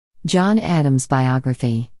John Adams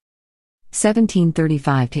Biography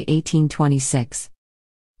 1735 to 1826.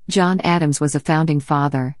 John Adams was a founding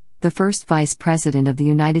father, the first Vice President of the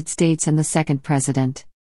United States and the second President.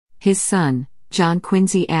 His son, John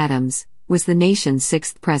Quincy Adams, was the nation's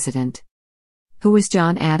sixth President. Who was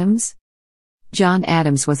John Adams? John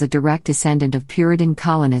Adams was a direct descendant of Puritan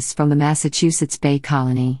colonists from the Massachusetts Bay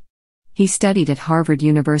Colony. He studied at Harvard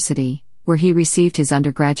University, where he received his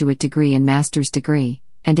undergraduate degree and master's degree,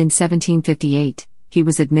 and in 1758, he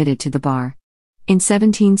was admitted to the bar. In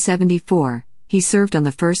 1774, he served on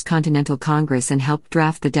the First Continental Congress and helped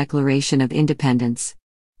draft the Declaration of Independence.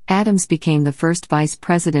 Adams became the first Vice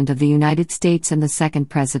President of the United States and the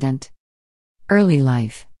second President. Early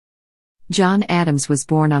life. John Adams was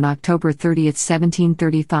born on October 30,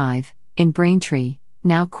 1735, in Braintree,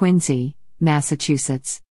 now Quincy,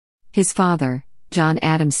 Massachusetts. His father, John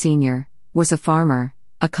Adams Sr., was a farmer,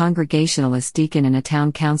 a Congregationalist deacon and a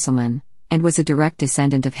town councilman, and was a direct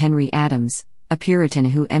descendant of Henry Adams, a Puritan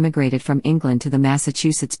who emigrated from England to the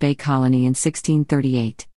Massachusetts Bay Colony in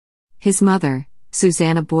 1638. His mother,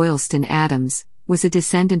 Susanna Boylston Adams, was a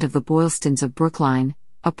descendant of the Boylstons of Brookline,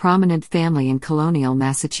 a prominent family in colonial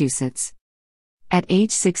Massachusetts. At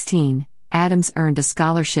age 16, Adams earned a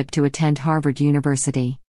scholarship to attend Harvard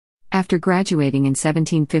University. After graduating in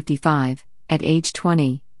 1755, at age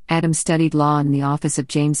 20, Adams studied law in the office of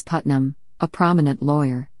James Putnam, a prominent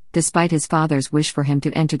lawyer, despite his father's wish for him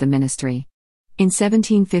to enter the ministry. In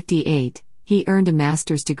 1758, he earned a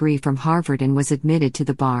master's degree from Harvard and was admitted to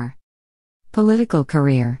the bar. Political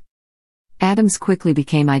career. Adams quickly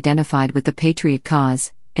became identified with the Patriot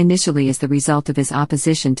cause, initially as the result of his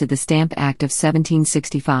opposition to the Stamp Act of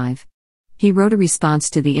 1765. He wrote a response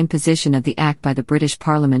to the imposition of the act by the British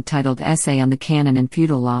Parliament titled Essay on the Canon and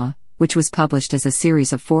Feudal Law, which was published as a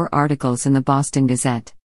series of 4 articles in the Boston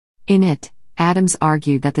Gazette. In it, Adams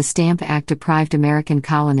argued that the Stamp Act deprived American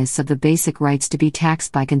colonists of the basic rights to be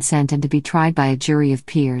taxed by consent and to be tried by a jury of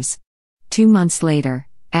peers. 2 months later,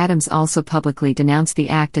 Adams also publicly denounced the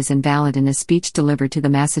act as invalid in a speech delivered to the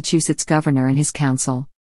Massachusetts governor and his council.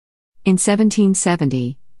 In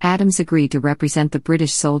 1770, Adams agreed to represent the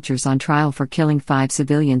British soldiers on trial for killing 5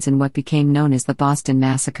 civilians in what became known as the Boston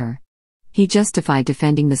Massacre. He justified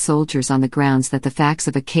defending the soldiers on the grounds that the facts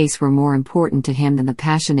of a case were more important to him than the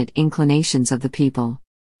passionate inclinations of the people.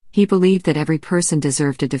 He believed that every person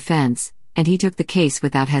deserved a defense, and he took the case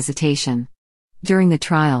without hesitation. During the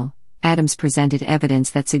trial, Adams presented evidence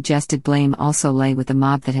that suggested blame also lay with the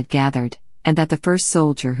mob that had gathered, and that the first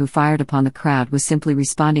soldier who fired upon the crowd was simply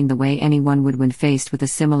responding the way anyone would when faced with a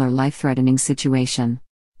similar life-threatening situation.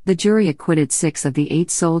 The jury acquitted 6 of the 8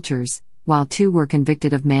 soldiers, while 2 were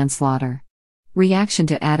convicted of manslaughter. Reaction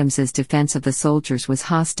to Adams's defense of the soldiers was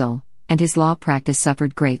hostile, and his law practice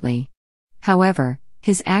suffered greatly. However,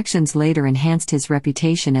 his actions later enhanced his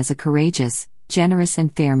reputation as a courageous, generous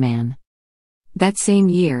and fair man. That same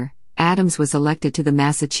year, Adams was elected to the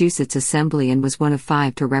Massachusetts Assembly and was one of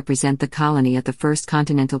 5 to represent the colony at the First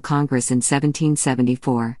Continental Congress in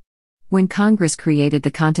 1774. When Congress created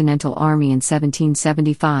the Continental Army in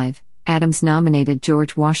 1775, Adams nominated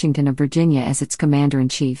George Washington of Virginia as its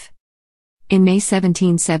commander-in-chief. In May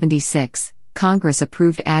 1776, Congress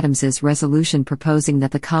approved Adams's resolution proposing that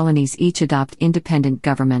the colonies each adopt independent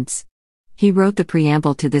governments. He wrote the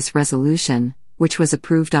preamble to this resolution, which was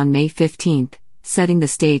approved on May 15, setting the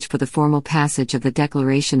stage for the formal passage of the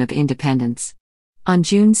Declaration of Independence. On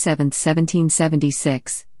June 7,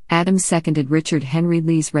 1776, Adams seconded Richard Henry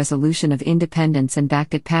Lee's Resolution of Independence and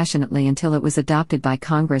backed it passionately until it was adopted by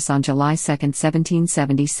Congress on July 2,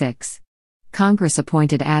 1776. Congress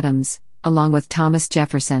appointed Adams, along with Thomas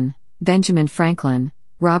Jefferson, Benjamin Franklin,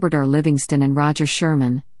 Robert R. Livingston and Roger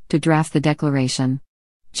Sherman, to draft the Declaration.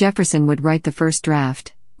 Jefferson would write the first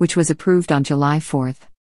draft, which was approved on July 4.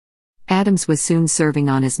 Adams was soon serving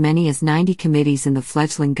on as many as 90 committees in the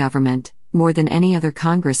fledgling government, more than any other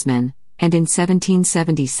congressman, and in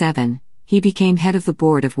 1777, he became head of the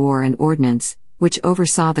Board of War and Ordnance, which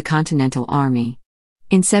oversaw the Continental Army.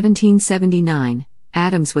 In 1779,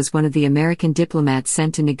 Adams was one of the American diplomats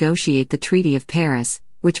sent to negotiate the Treaty of Paris,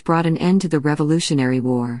 which brought an end to the Revolutionary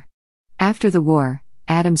War. After the war,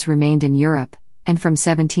 Adams remained in Europe, and from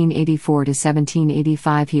 1784 to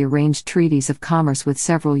 1785 he arranged treaties of commerce with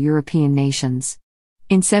several European nations.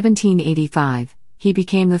 In 1785, he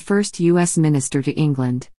became the first U.S. minister to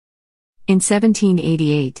England. In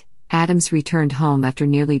 1788, Adams returned home after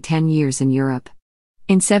nearly 10 years in Europe.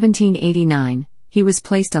 In 1789, he was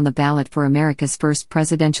placed on the ballot for America's first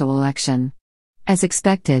presidential election. As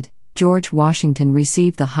expected, George Washington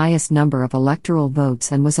received the highest number of electoral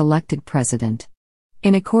votes and was elected president.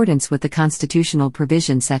 In accordance with the constitutional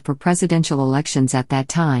provisions set for presidential elections at that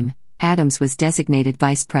time, Adams was designated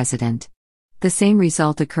vice president. The same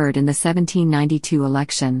result occurred in the 1792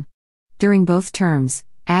 election. During both terms,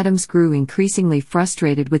 Adams grew increasingly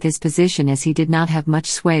frustrated with his position as he did not have much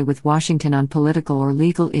sway with Washington on political or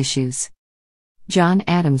legal issues. John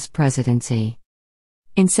Adams' presidency.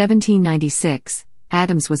 In 1796,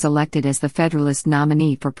 Adams was elected as the Federalist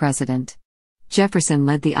nominee for president. Jefferson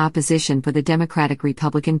led the opposition for the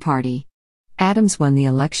Democratic-Republican Party. Adams won the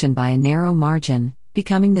election by a narrow margin,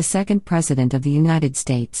 becoming the second president of the United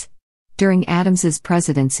States. During Adams's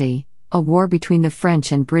presidency, a war between the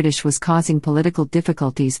French and British was causing political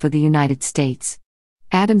difficulties for the United States.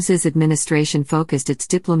 Adams's administration focused its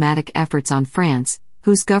diplomatic efforts on France,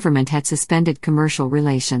 whose government had suspended commercial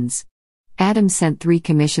relations. Adams sent 3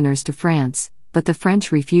 commissioners to France, but the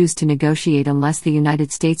French refused to negotiate unless the United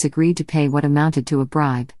States agreed to pay what amounted to a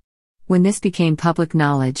bribe. When this became public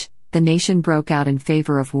knowledge, the nation broke out in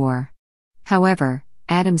favor of war. However,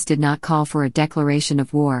 Adams did not call for a declaration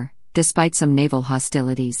of war, despite some naval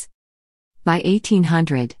hostilities. By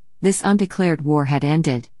 1800, this undeclared war had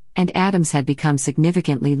ended, and Adams had become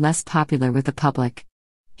significantly less popular with the public.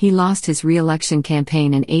 He lost his re-election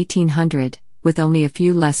campaign in 1800, with only a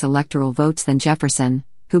few less electoral votes than Jefferson,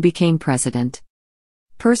 who became president.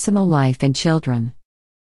 Personal life and children.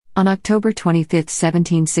 On October 25,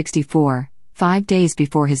 1764, 5 days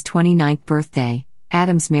before his 29th birthday,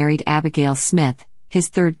 Adams married Abigail Smith, his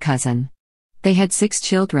third cousin. They had 6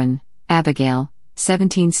 children: Abigail,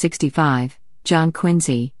 1765, John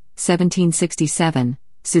Quincy, 1767,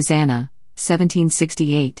 Susanna,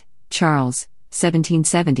 1768, Charles,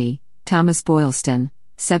 1770, Thomas Boylston,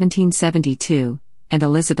 1772, and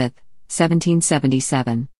Elizabeth,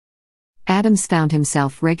 1777. Adams found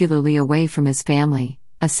himself regularly away from his family,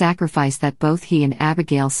 a sacrifice that both he and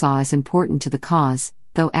Abigail saw as important to the cause,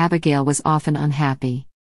 though Abigail was often unhappy.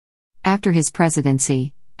 After his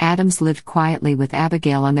presidency, Adams lived quietly with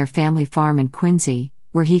Abigail on their family farm in Quincy,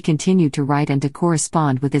 where he continued to write and to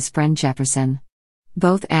correspond with his friend Jefferson.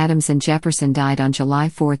 Both Adams and Jefferson died on July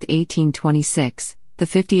 4, 1826, the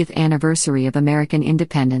 50th anniversary of American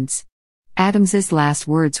independence. Adams's last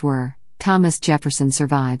words were, "Thomas Jefferson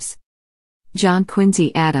survives." John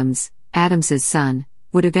Quincy Adams, Adams's son,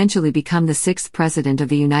 would eventually become the 6th President of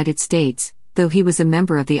the United States, though he was a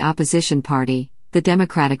member of the opposition party, the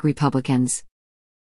Democratic Republicans.